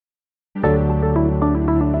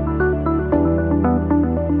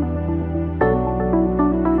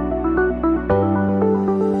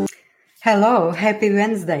Hello, happy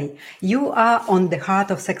Wednesday. You are on the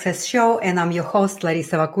Heart of Success show, and I'm your host,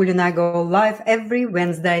 Larissa Vakulina. I go live every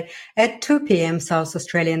Wednesday at 2 p.m. South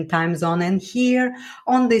Australian time zone. And here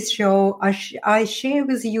on this show, I share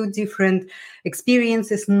with you different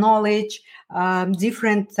experiences, knowledge,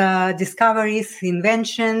 different discoveries,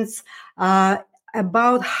 inventions,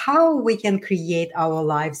 about how we can create our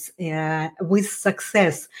lives with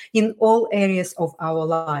success in all areas of our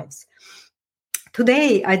lives.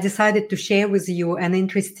 Today, I decided to share with you an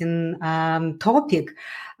interesting topic,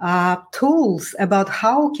 tools about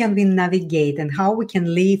how can we navigate and how we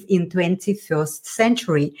can live in 21st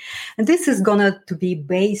century. And this is going to be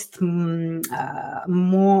based more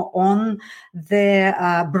on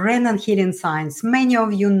the brain and healing science. Many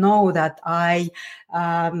of you know that I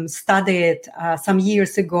studied some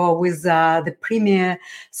years ago with the premier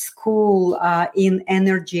school in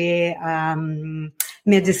energy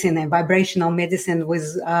medicine and vibrational medicine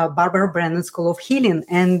with Barbara Brennan School of Healing.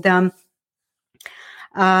 And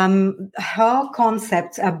her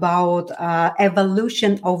concepts about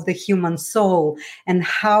evolution of the human soul and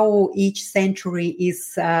how each century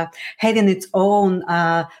is having its own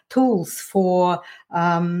tools for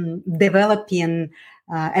developing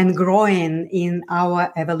and growing in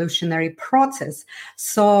our evolutionary process.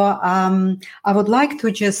 So I would like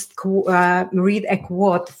to just read a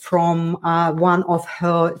quote from one of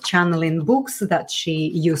her channeling books that she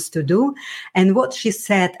used to do. And what she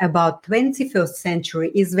said about 21st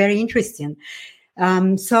century is very interesting.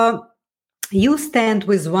 So you stand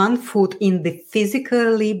with one foot in the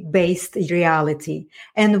physically based reality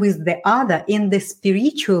and with the other in the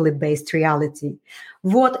spiritually based reality.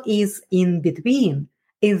 What is in between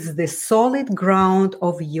is the solid ground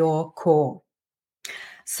of your core.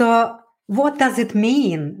 So what does it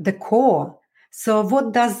mean, the core? So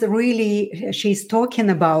what does really she's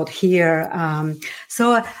talking about here?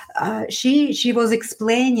 She was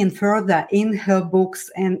explaining further in her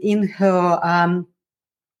books and in her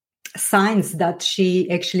science that she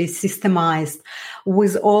actually systemized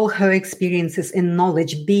with all her experiences and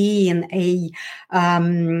knowledge, being a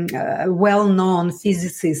well-known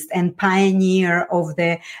physicist and pioneer of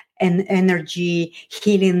the energy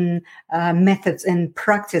healing methods and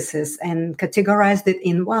practices, and categorized it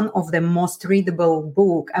in one of the most readable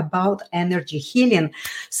book about energy healing.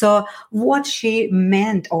 So what she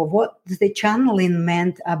meant, or what the channeling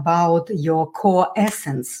meant about your core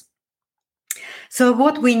essence. So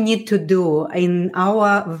what we need to do in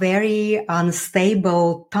our very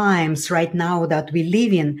unstable times right now that we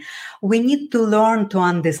live in, we need to learn to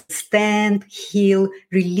understand, heal,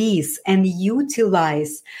 release, and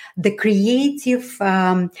utilize the creative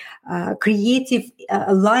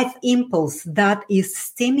life impulse that is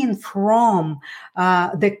stemming from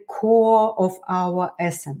the core of our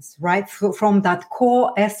essence, right? From that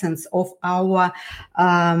core essence of our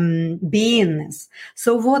beingness.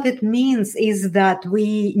 So what it means is that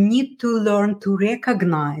we need to learn to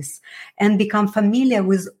recognize and become familiar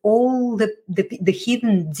with all the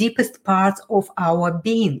hidden deepest parts of our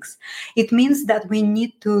beings. It means that we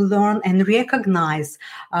need to learn and recognize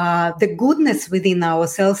the goodness within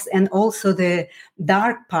ourselves and also the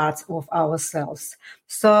dark parts of ourselves.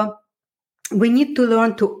 So we need to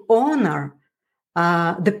learn to honor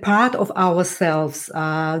the part of ourselves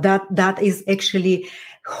that is actually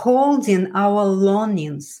holding our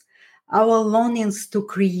longings to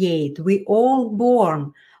create. We all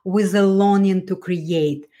born with a longing to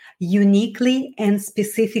create uniquely and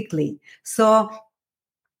specifically. So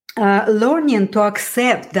learning to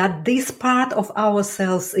accept that this part of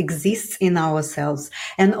ourselves exists in ourselves,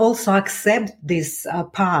 and also accept this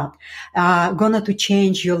part gonna to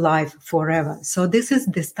change your life forever. So this is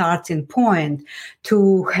the starting point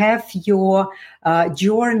to have your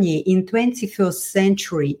journey in 21st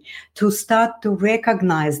century, to start to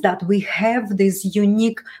recognize that we have this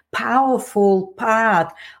unique, powerful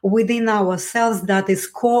part within ourselves that is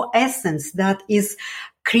core essence, that is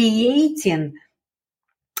creating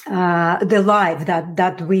the life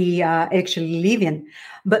that we actually live in.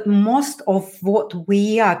 But most of what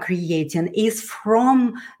we are creating is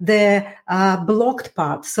from the blocked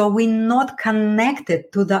part. So we're not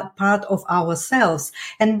connected to that part of ourselves.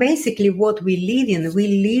 And basically what we live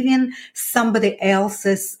in somebody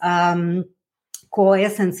else's core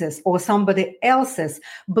essences, or somebody else's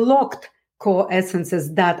blocked core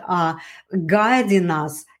essences that are guiding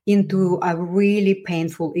us into a really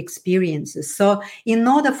painful experiences. So in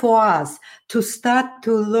order for us to start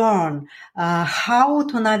to learn how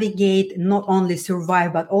to navigate, not only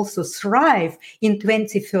survive, but also thrive in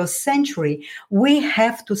 21st century, we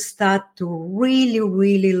have to start to really,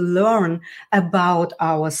 really learn about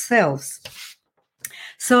ourselves.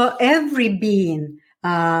 So every being,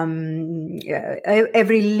 every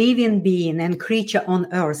living being and creature on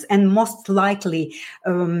earth, and most likely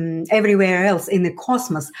everywhere else in the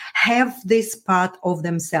cosmos, have this part of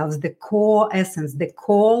themselves, the core essence, the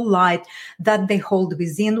core light that they hold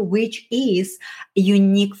within, which is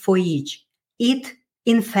unique for each. It,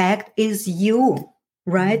 in fact, is you,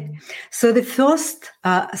 right? So the first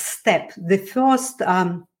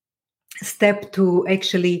step to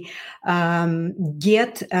actually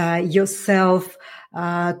get yourself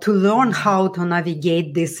to learn how to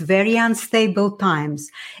navigate these very unstable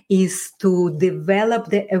times is to develop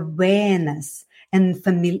the awareness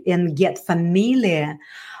and get familiar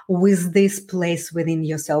with this place within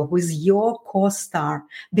yourself, with your core star,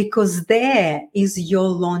 because there is your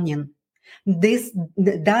longing.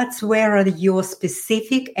 That's where your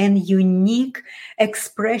specific and unique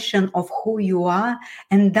expression of who you are,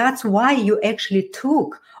 and that's why you actually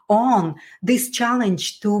took on this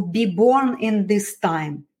challenge to be born in this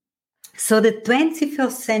time. So the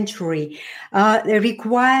 21st century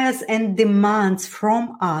requires and demands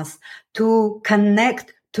from us to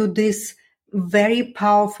connect to this very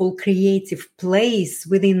powerful creative place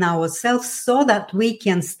within ourselves so that we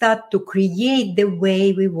can start to create the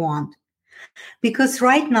way we want. Because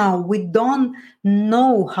right now we don't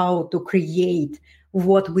know how to create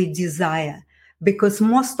what we desire. Because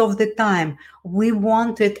most of the time we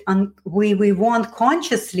want it, we want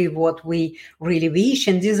consciously what we really wish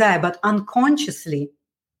and desire, but unconsciously,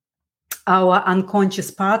 our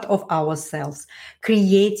unconscious part of ourselves,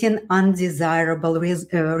 creating undesirable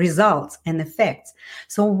results and effects.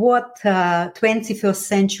 So what 21st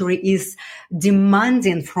century is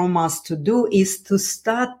demanding from us to do is to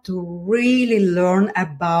start to really learn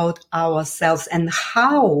about ourselves and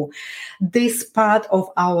how this part of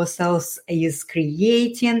ourselves is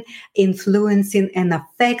creating, influencing, and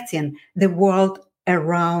affecting the world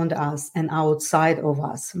around us and outside of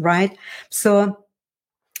us, right? So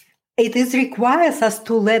it requires us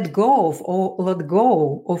to let go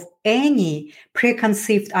of any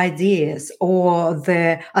preconceived ideas or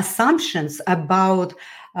the assumptions about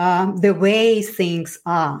the way things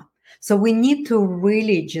are. So we need to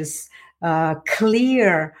really just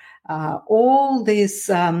clear all these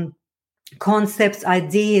concepts,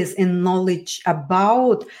 ideas, and knowledge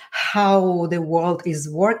about how the world is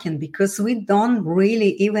working, because we don't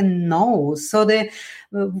really even know. So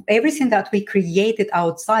everything that we created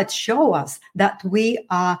outside show us that we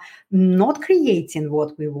are not creating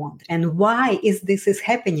what we want. And why this is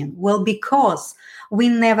happening? Well, because we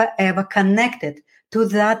never ever connected to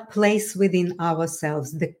that place within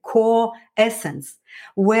ourselves, the core essence,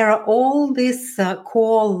 where all this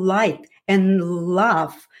core light and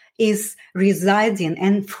love is residing.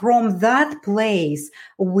 And from that place,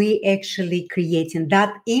 we actually creating.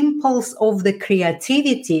 That impulse of the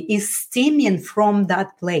creativity is stemming from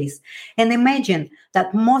that place. And imagine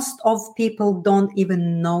that most of people don't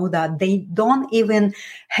even know that. They don't even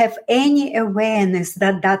have any awareness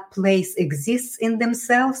that that place exists in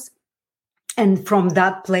themselves. And from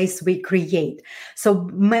that place we create. So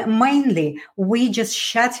mainly we just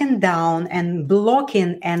shutting down and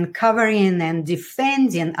blocking and covering and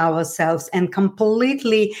defending ourselves and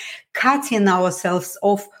completely cutting ourselves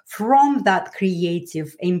off from that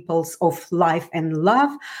creative impulse of life and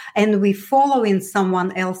love, and we following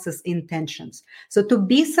someone else's intentions. So to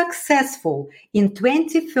be successful in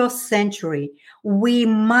 21st century, we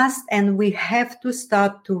must and we have to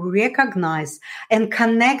start to recognize and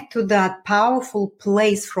connect to that powerful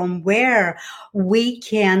place from where we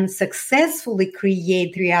can successfully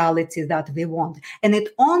create reality that we want. And it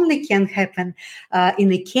only can happen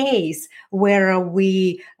in a case where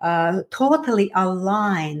we totally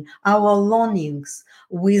align our longings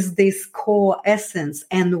with this core essence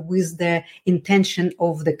and with the intention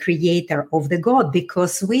of the creator, of the God,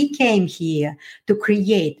 because we came here to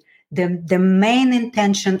create. The main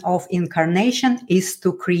intention of incarnation is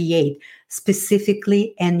to create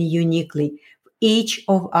specifically and uniquely. Each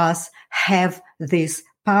of us have this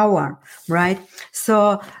power, right?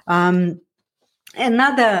 So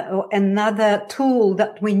another tool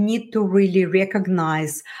that we need to really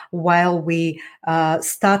recognize while we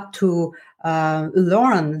start to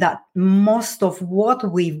learn that most of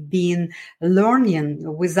what we've been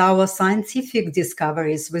learning with our scientific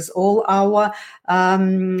discoveries, with all our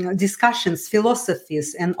discussions,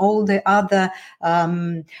 philosophies, and all the other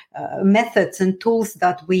methods and tools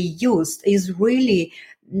that we used is really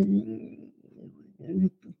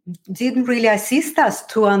didn't really assist us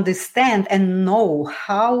to understand and know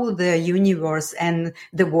how the universe and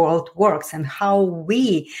the world works and how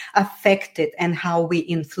we affect it and how we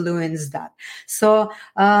influence that. So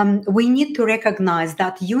we need to recognize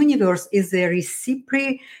that universe is a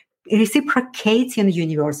reciprocating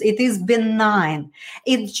universe. It is benign.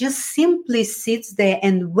 It just simply sits there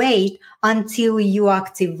and wait until you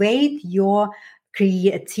activate your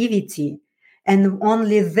creativity. And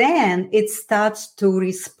only then it starts to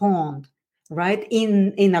respond, right?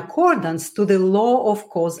 In accordance to the law of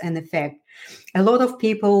cause and effect. A lot of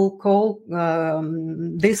people call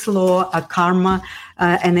this law a karma,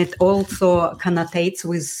 and it also connotates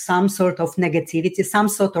with some sort of negativity, some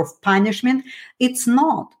sort of punishment. It's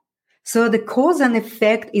not. So the cause and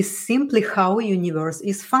effect is simply how universe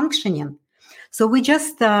is functioning. So we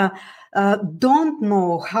just don't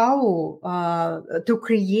know how to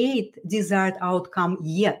create desired outcome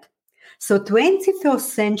yet. So 21st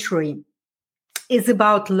century is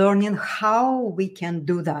about learning how we can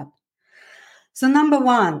do that. So number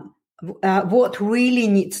one, what really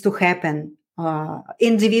needs to happen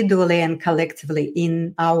individually and collectively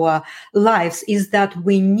in our lives is that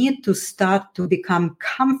we need to start to become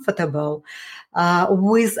comfortable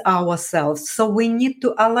with ourselves. So we need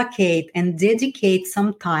to allocate and dedicate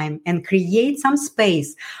some time and create some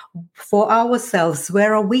space for ourselves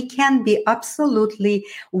where we can be absolutely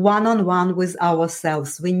one-on-one with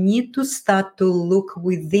ourselves. We need to start to look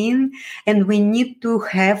within, and we need to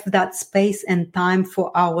have that space and time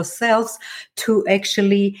for ourselves to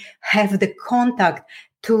actually have the contact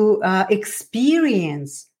to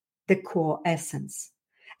experience the core essence.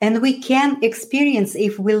 And we can experience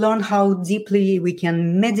if we learn how deeply we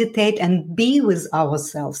can meditate and be with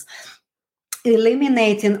ourselves,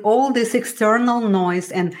 eliminating all this external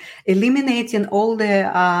noise and eliminating all the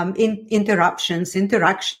interactions,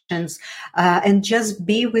 and just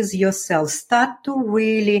be with yourself. Start to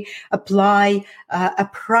really apply a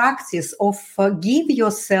practice of give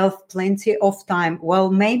yourself plenty of time. Well,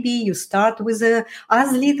 maybe you start with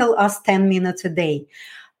as little as 10 minutes a day.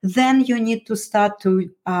 Then you need to start to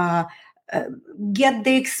get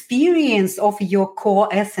the experience of your core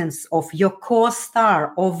essence, of your core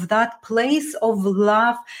star, of that place of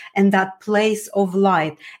love and that place of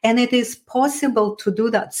light. And it is possible to do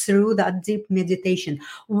that through that deep meditation.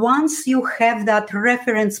 Once you have that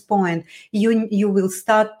reference point, you will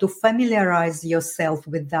start to familiarize yourself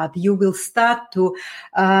with that. You will start to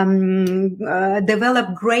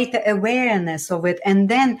develop greater awareness of it. And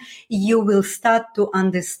then you will start to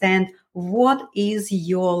understand what is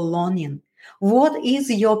your longing. What is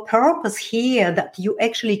your purpose here that you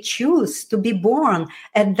actually choose to be born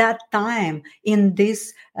at that time in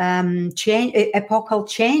this epochal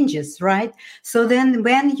changes, right? So then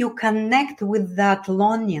when you connect with that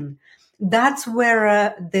longing, that's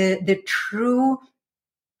where the true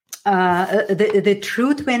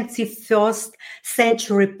 21st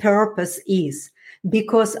century purpose is.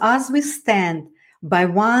 Because as we stand by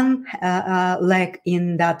one leg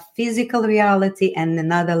in that physical reality and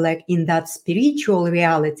another leg in that spiritual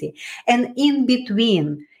reality, and in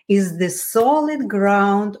between is the solid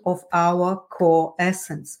ground of our core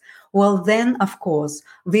essence. Well, then, of course,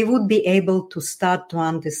 we would be able to start to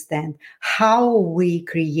understand how we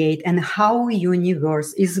create and how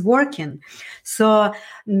universe is working. So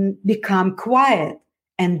become quiet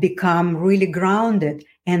and become really grounded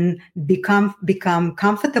and become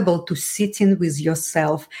comfortable to sitting with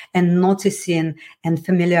yourself and noticing and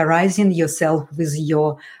familiarizing yourself with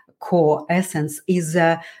your core essence is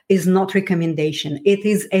not recommendation. It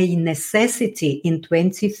is a necessity in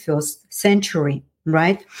 21st century,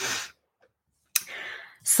 right?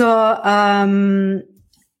 So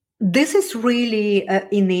this is really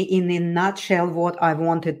in a nutshell what I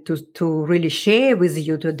wanted to really share with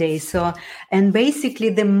you today. So, and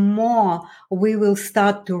basically the more we will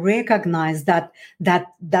start to recognize that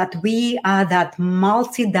we are that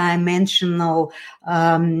multidimensional,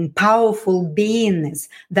 powerful beings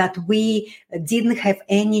that we didn't have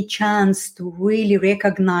any chance to really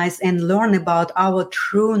recognize and learn about our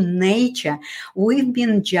true nature. We've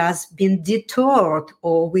been detoured,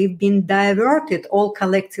 or we've been diverted all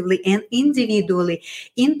collectively and individually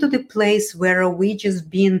into the place where we just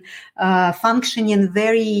been functioning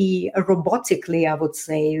very robotically, I would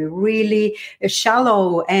say, really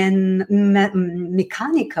shallow and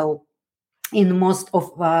mechanical in most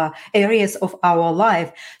of areas of our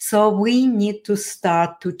life. So we need to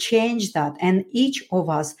start to change that, and each of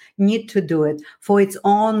us need to do it for its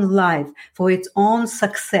own life, for its own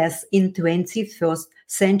success in 21st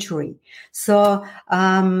century. So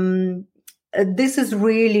this is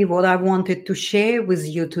really what I wanted to share with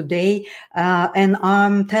you today. And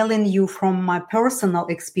I'm telling you from my personal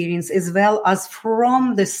experience as well as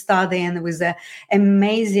from the study and with an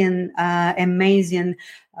amazing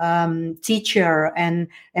teacher and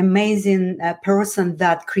amazing person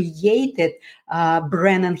that created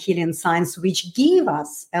Brennan Healing Science, which give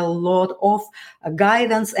us a lot of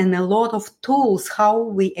guidance and a lot of tools how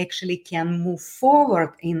we actually can move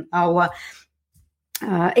forward in our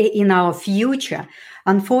future.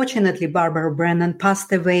 Unfortunately, Barbara Brennan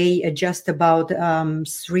passed away just about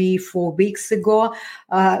 3-4 weeks ago,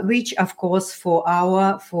 which, of course, for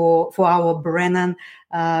our Brennan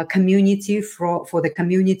community, for the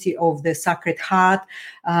community of the Sacred Heart,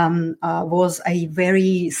 was a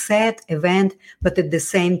very sad event. But at the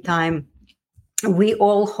same time, we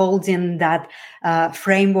all hold in that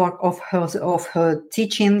framework of her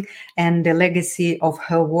teaching, and the legacy of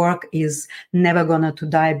her work is never gonna to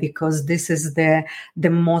die, because this is the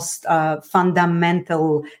most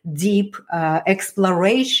fundamental, deep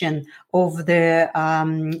exploration of the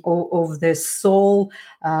soul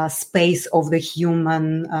space of the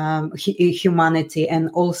humanity, and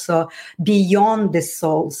also beyond the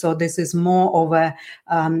soul. So this is more of a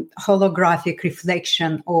holographic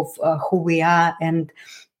reflection of who we are, and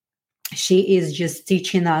she is just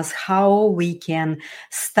teaching us how we can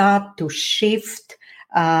start to shift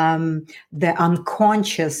the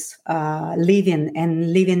unconscious living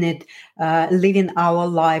our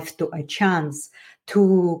life to a chance,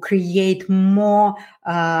 to create more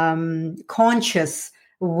conscious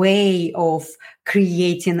way of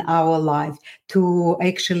creating our life, to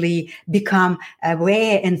actually become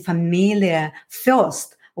aware and familiar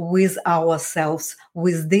first with ourselves,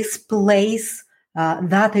 with this place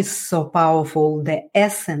that is so powerful, the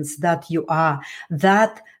essence that you are,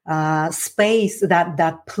 that space,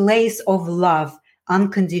 that place of love,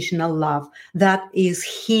 unconditional love, that is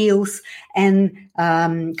heals and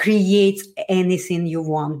creates anything you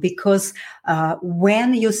want. Because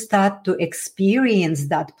when you start to experience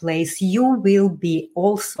that place, you will be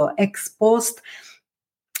also exposed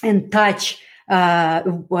and touch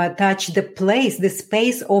the place, the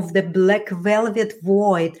space of the black velvet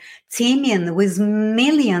void, teeming with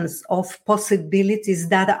millions of possibilities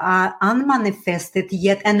that are unmanifested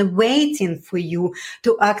yet and waiting for you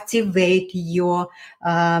to activate your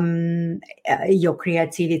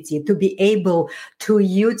creativity, to be able to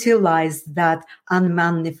utilize that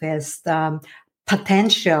unmanifest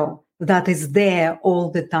potential that is there all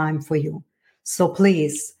the time for you. So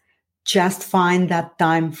please, just find that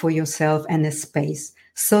time for yourself and a space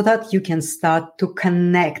so that you can start to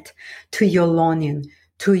connect to your longing,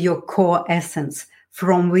 to your core essence,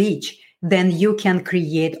 from which then you can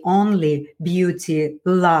create only beauty,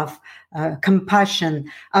 love,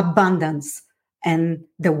 compassion, abundance, and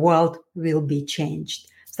the world will be changed.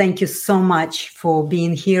 Thank you so much for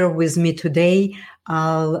being here with me today.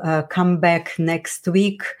 I'll come back next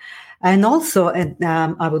week. And also,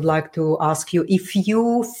 I would like to ask you, if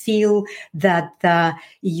you feel that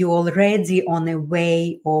you're already on a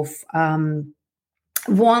way of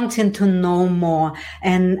wanting to know more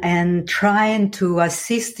and trying to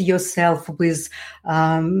assist yourself with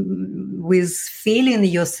feeling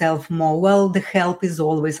yourself more, well, the help is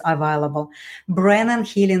always available. Brennan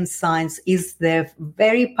Healing Science is the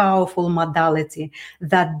very powerful modality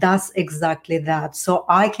that does exactly that. So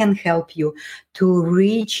I can help you to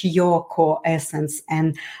reach your core essence.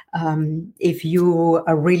 And if you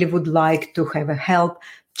really would like to have a help,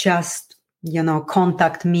 just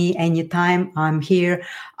contact me anytime. I'm here.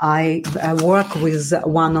 I work with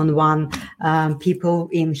one-on-one people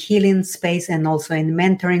in healing space and also in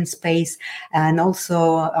mentoring space. And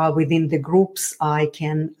also within the groups, I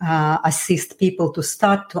can assist people to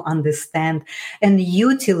start to understand and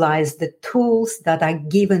utilize the tools that are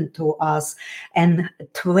given to us. And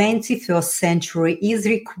 21st century is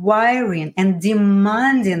requiring and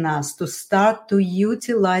demanding us to start to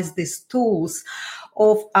utilize these tools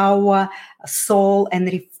of our soul and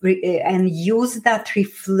use that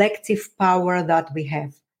reflective power that we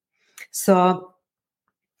have. So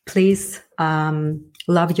please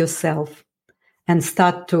love yourself and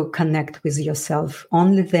start to connect with yourself.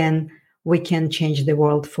 Only then we can change the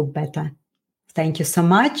world for better. Thank you so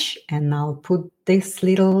much. And I'll put this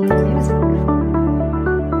little music.